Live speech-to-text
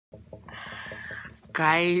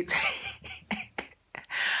Guys,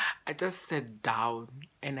 I just sat down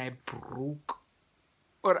and I broke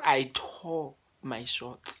or I tore my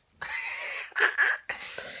shorts.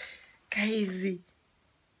 Guys,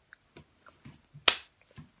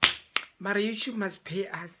 but YouTube must pay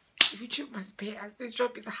us. YouTube must pay us. This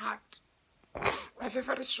job is hard. My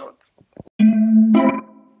favorite shorts.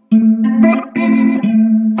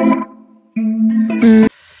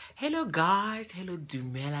 Hello guys, hello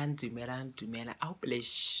Dumela. I hope you're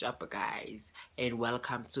sharp guys, and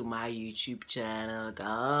welcome to my YouTube channel.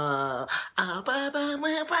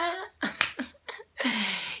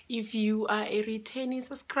 If you are a returning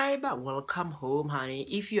subscriber, welcome home, honey.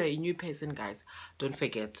 If you are a new person, guys, don't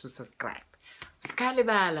forget to subscribe. Subscribe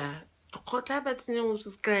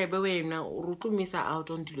miss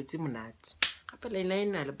out on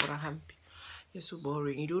you're so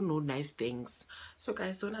boring. You don't know nice things. So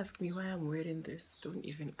guys, don't ask me why I'm wearing this. Don't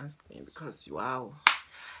even ask me because wow.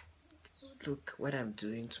 Look what I'm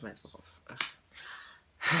doing to myself.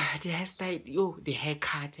 The hairstyle, the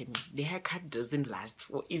haircut, the haircut doesn't last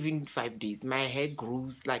for even 5 days. My hair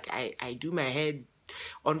grows like I do my hair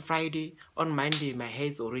on Friday. On Monday, my hair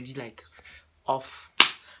is already like off.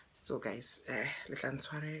 So guys, okay,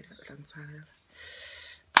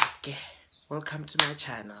 welcome to my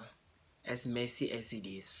channel. As messy as it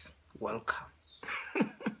is, welcome.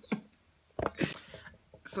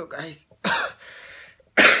 So guys,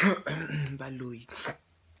 balui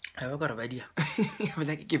I got a video. I'm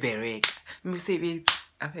like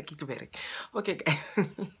okay guys.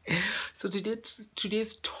 So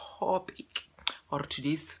today's topic, or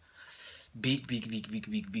today's big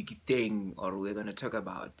thing, or we're gonna talk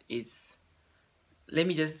about is, let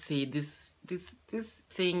me just say this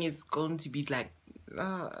thing is going to be like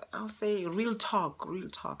I'll say real talk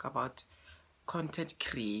about content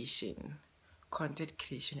creation,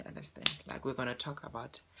 understand? Like we're gonna talk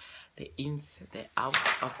about the ins, the outs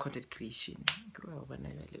of content creation.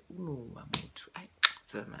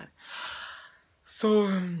 So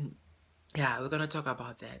yeah, we're gonna talk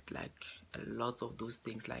about that, like a lot of those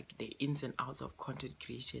things, like the ins and outs of content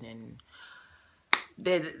creation, and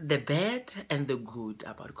the bad and the good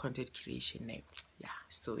about content creation. Yeah,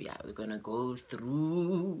 so yeah, we're gonna go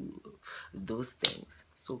through those things.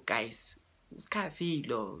 So guys, so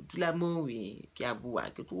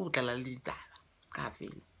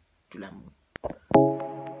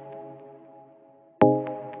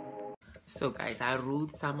guys, I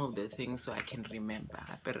wrote some of the things so I can remember.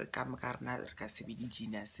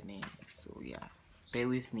 So yeah, bear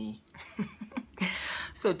with me.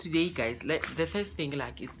 So today guys, the first thing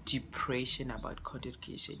like is depression about content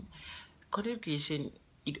creation. Content creation,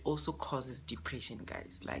 it also causes depression,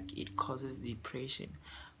 guys. Like it causes depression.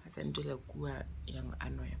 But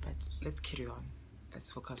let's carry on.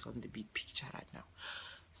 Let's focus on the big picture right now.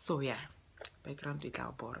 So yeah, background is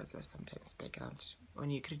sometimes background when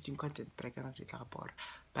you're creating content, background is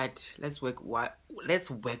but let's work with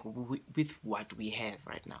what we have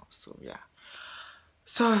right now. So yeah,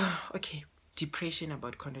 so okay, depression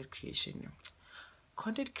about content creation.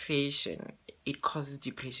 Content creation, it causes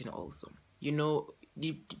depression also. You know,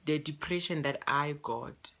 the depression that I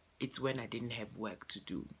got, it's when I didn't have work to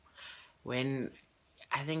do. When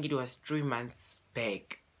I think it was 3 months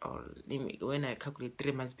back, or when I calculate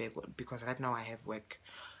 3 months back, because right now I have work,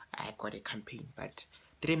 I got a campaign. But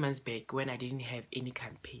 3 months back, when I didn't have any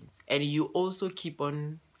campaigns, and you also keep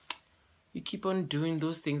on doing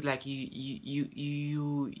those things, like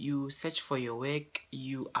you search for your work,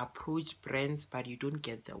 you approach brands, but you don't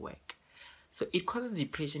get the work. So it causes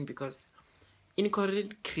depression, because in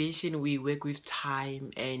content creation we work with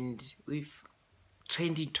time and with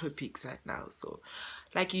trending topics right now. So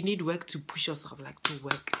like you need work to push yourself, like to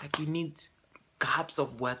work, like you need gaps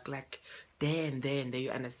of work, like there and there,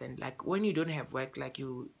 you understand? Like when you don't have work, like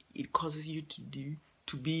it causes you to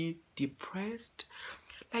be depressed.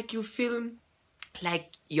 Like you feel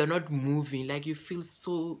like you're not moving, like you feel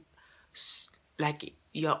so like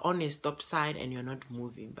you're on a stop sign and you're not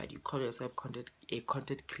moving, but you call yourself a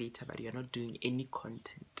content creator, but you're not doing any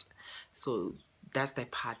content. So that's the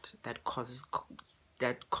part that causes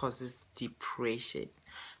depression,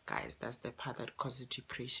 guys. That's the part that causes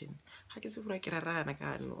depression. What's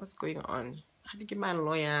going on?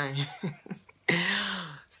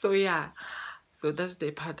 So yeah, so that's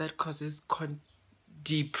the part that causes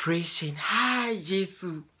depression. Hi,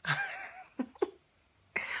 Jesus.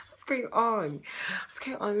 What's going on? What's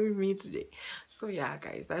going on with me today? So yeah,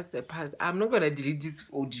 guys, that's the part. I'm not gonna delete this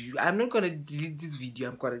audio. I'm not gonna delete this video.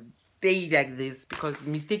 I'm gonna stay like this because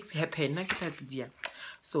mistakes happen.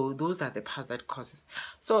 So those are the parts that causes.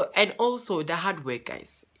 So, and also the hard work,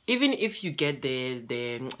 guys. even if you get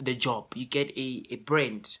the job, you get a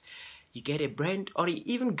brand, you get a brand, or you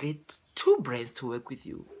even get 2 brands to work with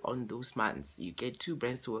you on those months. You get 2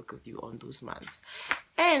 brands to work with you on those months,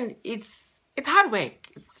 and it's hard work.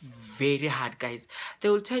 It's very hard, guys. They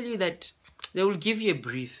will tell you that they will give you a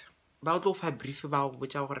brief about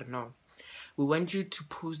which I want to know. We want you to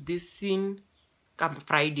post this scene come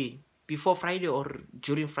Friday, before Friday or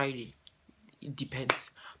during Friday. It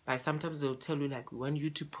depends. But sometimes they'll tell you like, we want you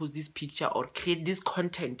to post this picture or create this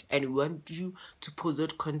content, and we want you to post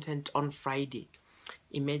that content on Friday.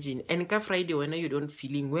 Imagine, and ka Friday when you don't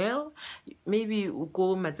feeling well, maybe you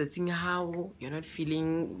go matsatsing how you're not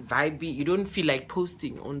feeling vibey, you don't feel like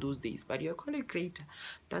posting on those days, but you're a content creator.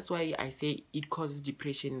 That's why I say it causes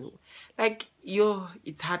depression. Like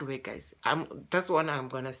it's hard work, guys. That's what I'm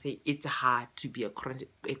gonna say. It's hard to be a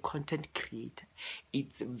content creator.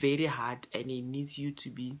 It's very hard, and it needs you to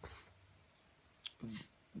be.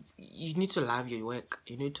 You need to love your work.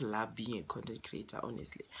 You need to love being a content creator,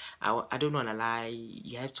 honestly. I don't want to lie.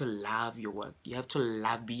 You have to love your work. You have to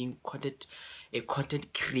love being a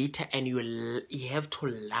content creator, and you have to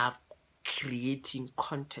love creating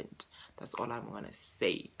content. That's all I'm going to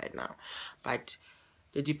say right now. But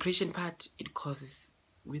the depression part, it causes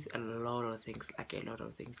with a lot of things,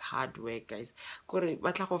 hard work, guys.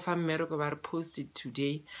 Post it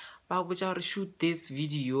today, but shoot this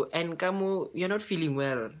video, and you're not feeling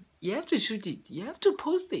well, you have to shoot it, you have to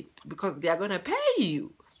post it, because they are gonna pay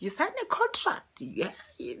you. You sign a contract,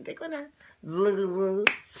 they're gonna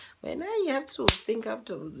when you have to think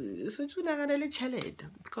after,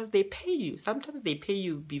 because they pay you. Sometimes they pay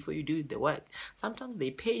you before you do the work, sometimes they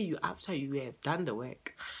pay you after you have done the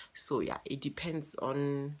work. So yeah, it depends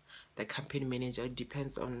on the campaign manager. It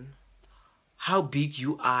depends on how big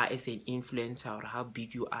you are as an influencer, or how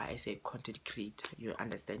big you are as a content creator. You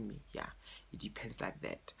understand me? Yeah, it depends like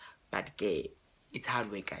that. But it's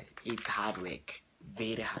hard work, guys. It's hard work,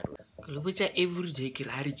 very hard work. Every day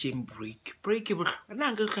break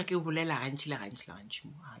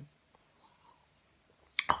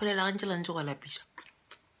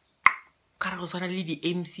ka go swana le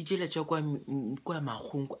di-MC tšela tša kwa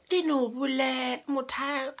magong di no bolela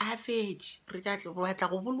motho a fetše, re batla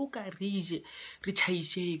go boloka re ije re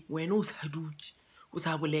tšhaišeng, wena o sa dutše o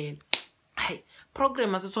sa bolela. Hai,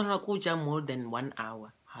 program a se tshwanela ko ja more than 1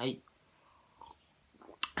 hour. Hai,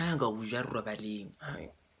 a ga o ja robaleng. Hai,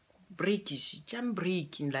 break is jam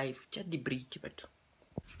break in life, just the break. But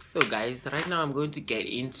so guys, right now I'm going to get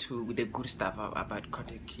into the good stuff about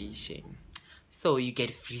content creation. So you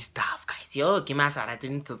get free stuff, guys.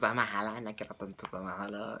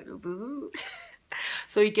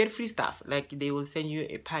 So you get free stuff. Like they will send you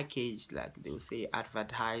a package. Like they will say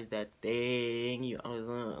advertise that thing.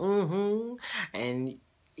 And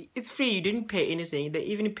it's free. You didn't pay anything. They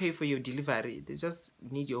even pay for your delivery. They just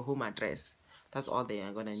need your home address. That's all they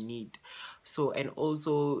are gonna need. So, and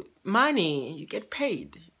also money. You get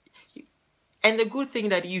paid. And the good thing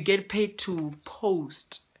that you get paid to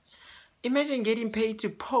post. Imagine getting paid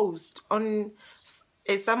to post on,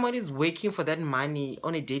 if someone is working for that money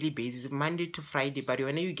on a daily basis, Monday to Friday, but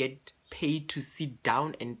when you get paid to sit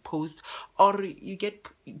down and post, or you get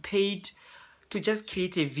paid to just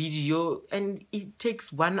create a video, and it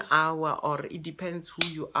takes 1 hour, or it depends who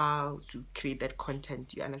you are to create that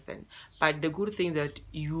content, you understand? But the good thing that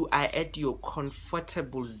you are at your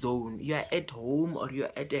comfortable zone. You are at home, or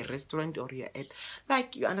you're at a restaurant, or you're at,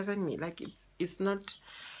 like, you understand me? Like, it's not...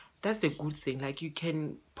 That's the good thing. Like, you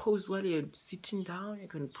can post while you're sitting down. You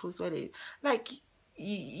can post while like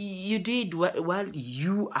you did while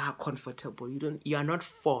you are comfortable. You are not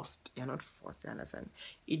forced. You're not forced. You understand?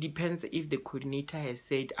 It depends if the coordinator has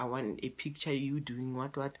said, I want a picture you doing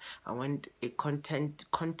what. I want a content.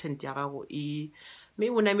 Maybe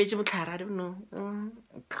when I mention I don't know.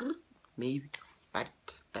 Maybe, but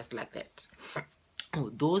that's like that. Oh,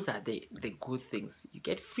 those are the good things. You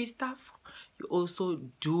get free stuff. You also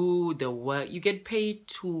do the work. You get paid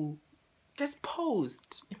to just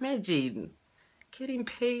post. Imagine getting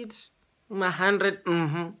paid 100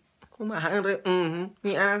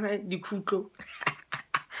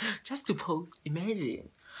 just to post. Imagine.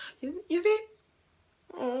 You see,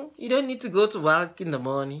 you don't need to go to work in the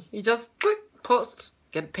morning. You just click, post,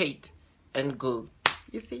 get paid, and go.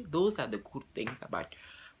 You see, those are the good things about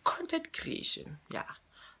content creation. Yeah,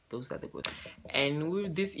 those are the good. And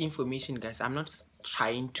with this information, guys, I'm not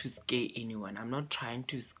trying to scare anyone. I'm not trying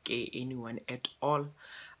to scare anyone at all.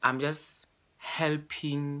 I'm just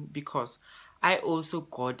helping, because I also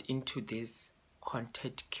got into this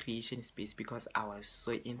content creation space because I was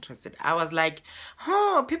so interested. I was like,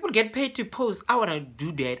 people get paid to post. I want to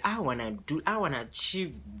do that. I want to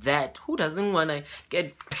achieve that. Who doesn't want to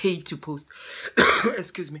get paid to post?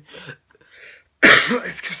 Excuse me.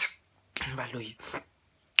 Excuse me.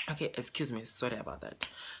 Okay, excuse me. Sorry about that.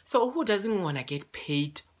 So who doesn't want to get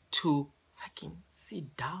paid to fucking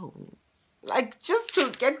sit down? Like, just to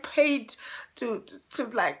get paid to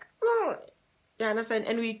like, you understand?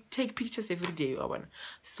 And we take pictures every day.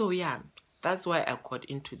 So yeah, that's why I got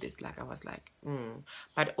into this. Like, I was like,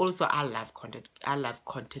 but also I love content. I love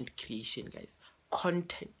content creation, guys.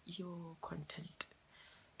 Content. So content.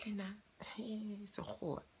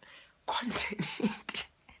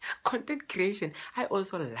 Content creation, I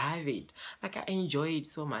also love it. Like, I enjoy it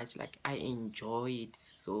so much. Like, I enjoy it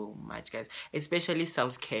so much, guys. Especially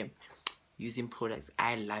self-care, using products.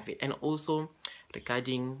 I love it. And also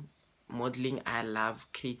regarding modeling, I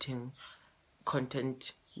love creating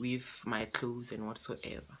content with my clothes and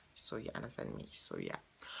whatsoever. So you understand me? So yeah.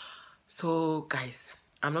 So guys,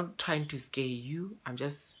 I'm not trying to scare you. I'm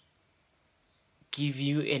just give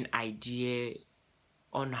you an idea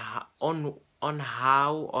on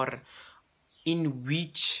how or in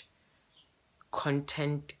which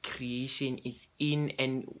content creation is in,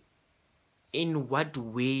 and in what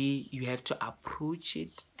way you have to approach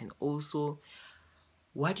it, and also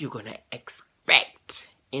what you're gonna expect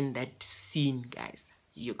in that scene, guys.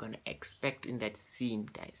 You're gonna expect in that scene,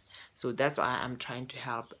 guys. So that's why I'm trying to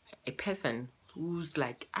help a person who's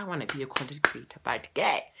like, I want to be a content creator, but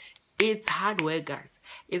it's hard work, guys.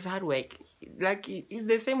 It's hard work. Like, it's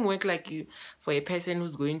the same work like you for a person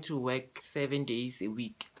who's going to work 7 days a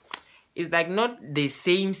week. It's like not the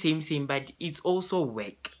same, but it's also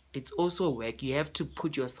work. It's also work. You have to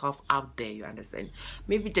put yourself out there, you understand?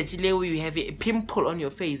 Maybe Tachilewe, you have a pimple on your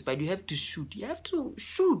face, but you have to shoot. You have to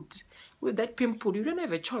shoot with that pimple. You don't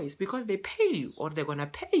have a choice because they pay you, or they're gonna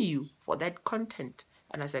pay you for that content.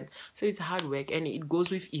 Understand? So it's hard work, and it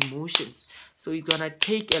goes with emotions. So it's gonna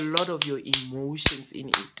take a lot of your emotions in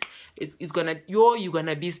it. It's gonna you're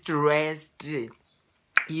gonna be stressed.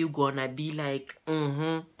 You're gonna be like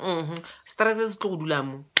stress is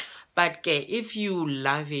too. But if you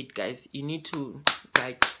love it, guys, you need to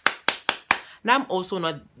like. Now I'm also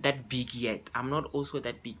not that big yet. I'm not also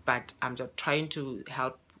that big, but I'm just trying to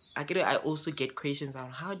help. I also get questions on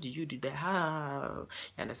how do you do that? How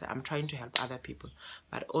you understand? I'm trying to help other people,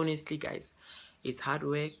 but honestly, guys, it's hard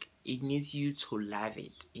work. It needs you to love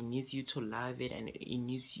it. It needs you to love it, and it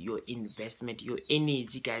needs your investment, your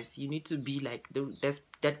energy, guys. You need to be like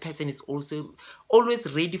that person is also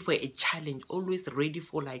always ready for a challenge, always ready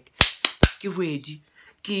for like, get ready,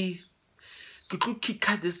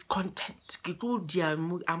 cut this content.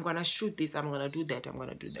 I'm gonna shoot this. I'm gonna do that. I'm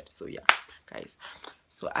gonna do that. So yeah, guys.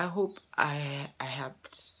 So I hope I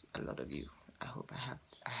helped a lot of you. I hope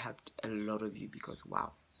I helped a lot of you, because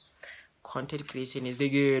wow, content creation is the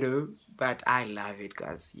ghetto, but I love it,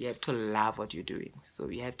 guys. You have to love what you're doing. So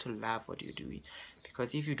you have to love what you're doing,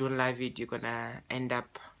 because if you don't love it, you're gonna end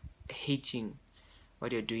up hating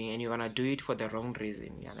what you're doing, and you're gonna do it for the wrong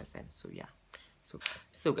reason. You understand? So yeah.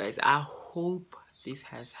 So guys, I hope this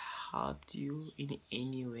has helped you in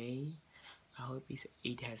any way. I hope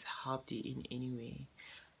it has helped you in any way.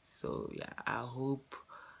 So yeah, I hope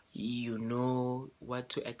you know what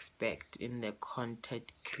to expect in the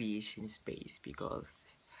content creation space, because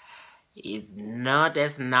it's not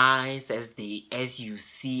as nice as you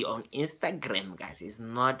see on Instagram, guys. It's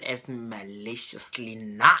not as maliciously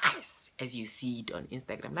nice as you see it on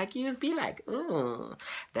Instagram. Like, you just be like, oh,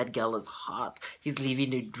 that girl is hot. He's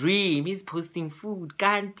living a dream. He's posting food.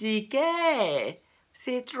 Kanti ke.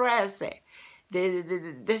 Stress.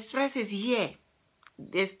 The stress is here.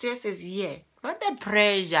 The stress is here. Not the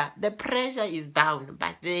pressure. The pressure is down,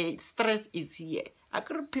 but the stress is here.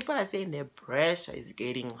 People are saying the pressure is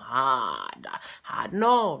getting hard.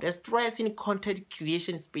 No, the stress in content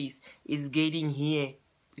creation space is getting here.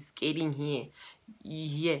 It's getting here.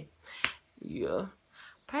 Yeah.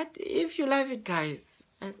 But if you love it, guys,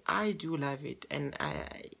 as I do love it, and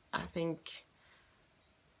I think,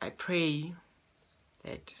 I pray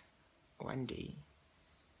that one day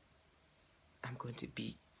I'm going to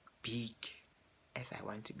be big as I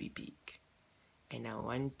want to be big. And I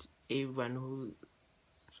want everyone who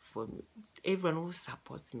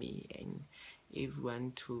supports me, and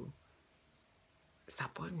everyone to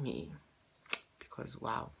support me, because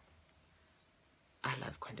wow, I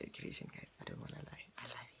love content creation, guys. I don't want to lie. I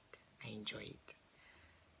love it. I enjoy it.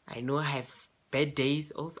 I know I have bad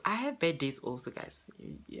days also. I have bad days also, guys.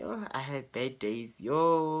 I have bad days.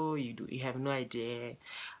 You have no idea.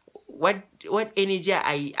 what energy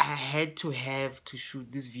I had to have to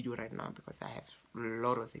shoot this video right now, because I have a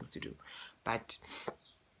lot of things to do. But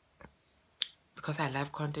because I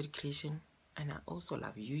love content creation and I also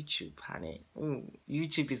love YouTube, honey.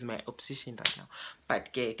 YouTube is my obsession right now. But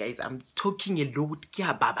okay, guys, I'm talking a lot.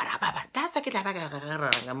 That's okay.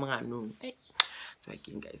 So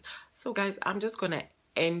again, guys. So guys, I'm just gonna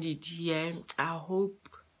end it here. I hope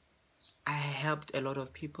I helped a lot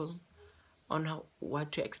of people on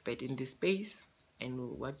what to expect in this space and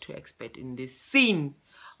what to expect in this scene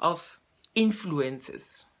of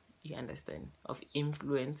influencers. You understand? Of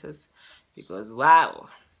influencers, because wow,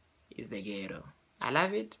 it's the ghetto. I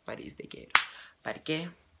love it, but it's the ghetto. But okay,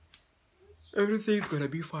 everything's gonna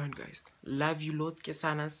be fine, guys. Love you lots,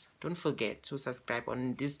 kesanas. Don't forget to subscribe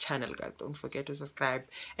on this channel, guys. Don't forget to subscribe.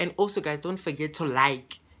 And also, guys, don't forget to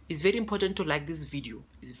like. It's very important to like this video.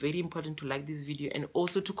 It's very important to like this video, and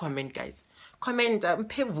also to comment, guys. Comment,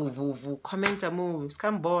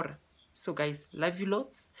 comment, So guys, love you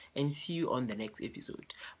lots, and see you on the next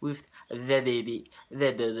episode with the baby,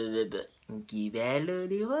 the